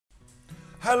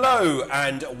Hello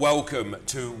and welcome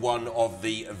to one of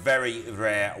the very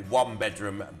rare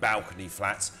one-bedroom balcony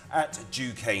flats at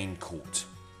Duquesne Court.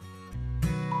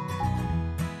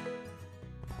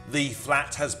 The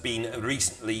flat has been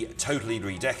recently totally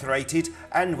redecorated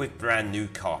and with brand new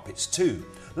carpets too.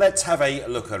 Let's have a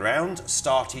look around,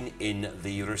 starting in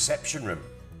the reception room.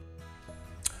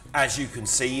 As you can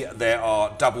see, there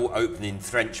are double opening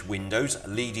French windows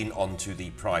leading onto the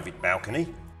private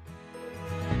balcony.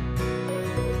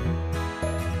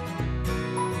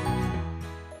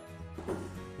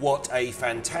 What a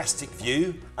fantastic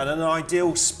view and an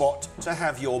ideal spot to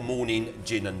have your morning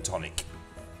gin and tonic.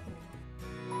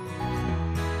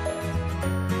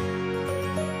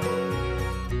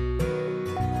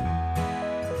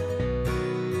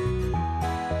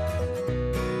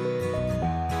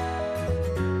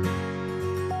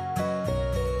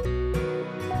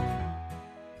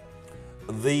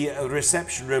 The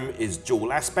reception room is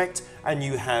dual aspect and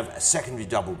you have secondary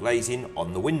double glazing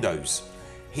on the windows.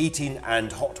 Heating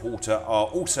and hot water are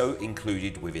also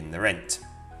included within the rent.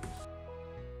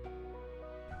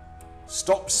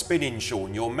 Stop spinning,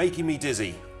 Sean, you're making me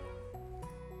dizzy.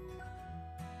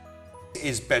 This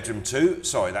is bedroom 2,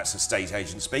 sorry that's estate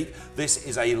agent speak. This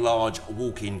is a large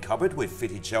walk-in cupboard with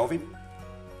fitted shelving.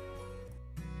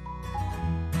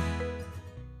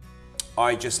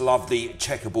 I just love the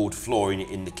checkerboard flooring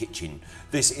in the kitchen.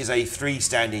 This is a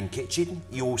freestanding kitchen.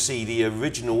 You will see the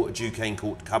original Duquesne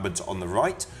Court cupboards on the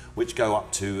right, which go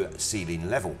up to ceiling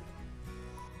level.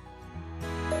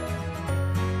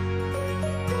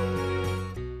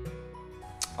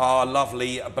 Our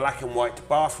lovely black and white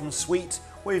bathroom suite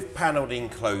with panelled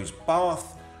enclosed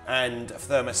bath and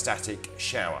thermostatic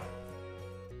shower.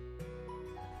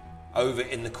 Over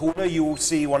in the corner you will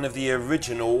see one of the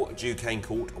original Duquesne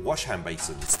Court wash hand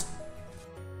basins.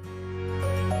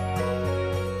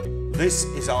 This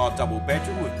is our double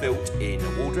bedroom with built-in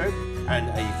wardrobe and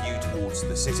a view towards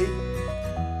the city.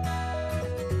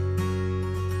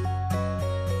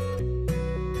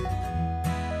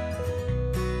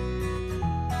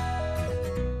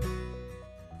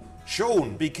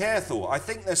 Sean, be careful, I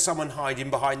think there's someone hiding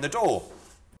behind the door.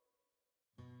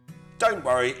 Don't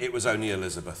worry, it was only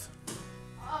Elizabeth.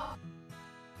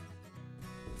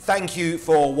 Thank you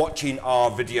for watching our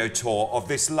video tour of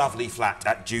this lovely flat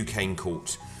at Duquesne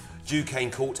Court. Duquesne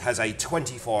Court has a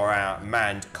 24-hour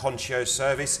manned concierge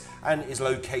service and is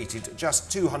located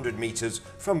just 200 metres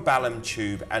from Balham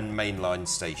Tube and Mainline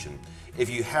Station.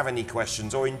 If you have any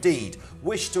questions or indeed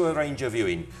wish to arrange a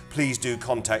viewing, please do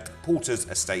contact Porters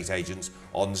Estate Agents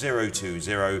on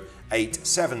 020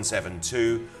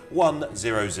 8772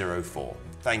 1004.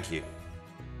 Thank you.